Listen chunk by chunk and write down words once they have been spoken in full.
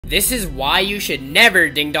This is why you should never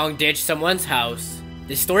ding-dong ditch someone's house.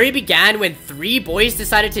 The story began when 3 boys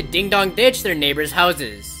decided to ding-dong ditch their neighbors'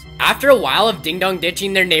 houses. After a while of ding-dong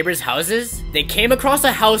ditching their neighbors' houses, they came across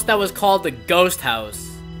a house that was called the Ghost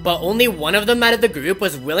House. But only one of them out of the group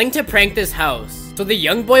was willing to prank this house. So the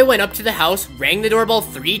young boy went up to the house, rang the doorbell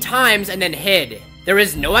 3 times, and then hid. There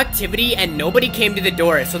was no activity and nobody came to the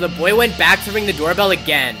door, so the boy went back to ring the doorbell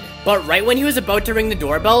again. But right when he was about to ring the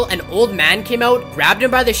doorbell, an old man came out, grabbed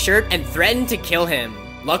him by the shirt, and threatened to kill him.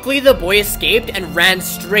 Luckily, the boy escaped and ran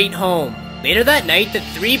straight home. Later that night, the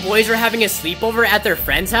 3 boys were having a sleepover at their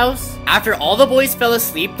friend's house. After all the boys fell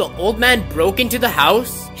asleep, the old man broke into the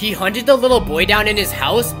house. He hunted the little boy down in his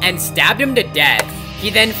house and stabbed him to death.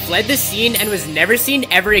 He then fled the scene and was never seen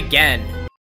ever again.